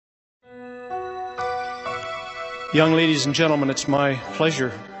Young ladies and gentlemen, it's my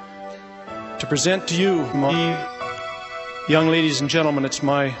pleasure to present to you Young ladies and gentlemen, it's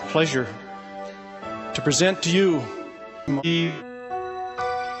my pleasure to present to you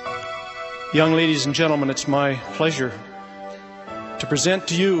Young ladies and gentlemen, it's my pleasure to present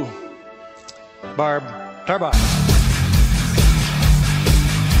to you Barb Tarbox.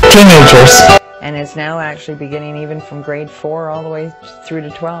 Teenagers. And it's now actually beginning even from grade 4 all the way through to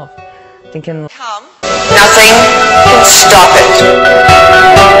 12. Thinking, Come, nothing can stop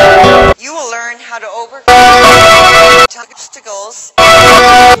it. You will learn how to overcome obstacles.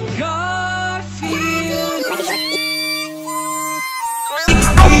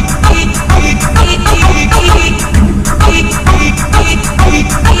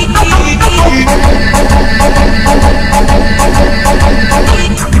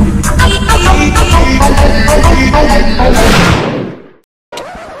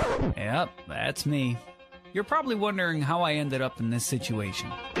 Yep, that's me. You're probably wondering how I ended up in this situation.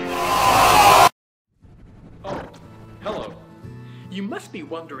 Oh, hello. You must be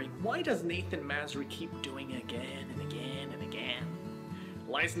wondering, why does Nathen Mazri keep doing it again and again and again?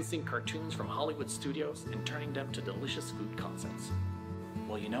 Licensing cartoons from Hollywood studios and turning them to delicious food concepts.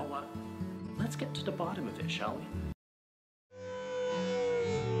 Well, you know what? Let's get to the bottom of it, shall we?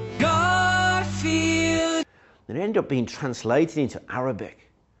 It ended up being translated into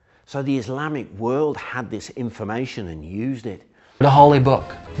Arabic. So the Islamic world had this information and used it. The holy book.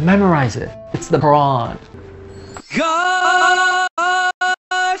 Memorize it. It's the Quran.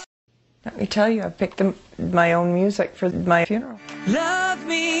 let me tell you, I picked my own music for my funeral. Love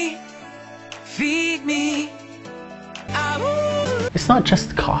me, feed me. It's not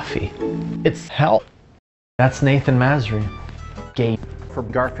just coffee. It's hell. That's Nathen Mazri. Gay.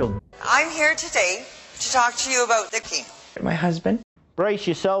 From Garfield. I'm here today to talk to you about the king. My husband. Brace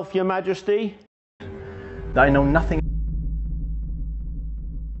yourself, Your Majesty. I know nothing.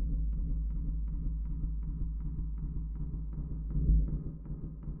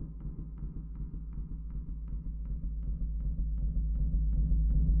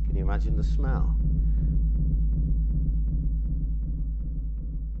 Can you imagine the smell?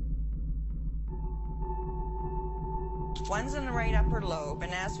 One's in the right upper lobe,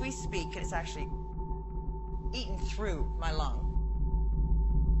 and as we speak, it's actually eaten through my lung.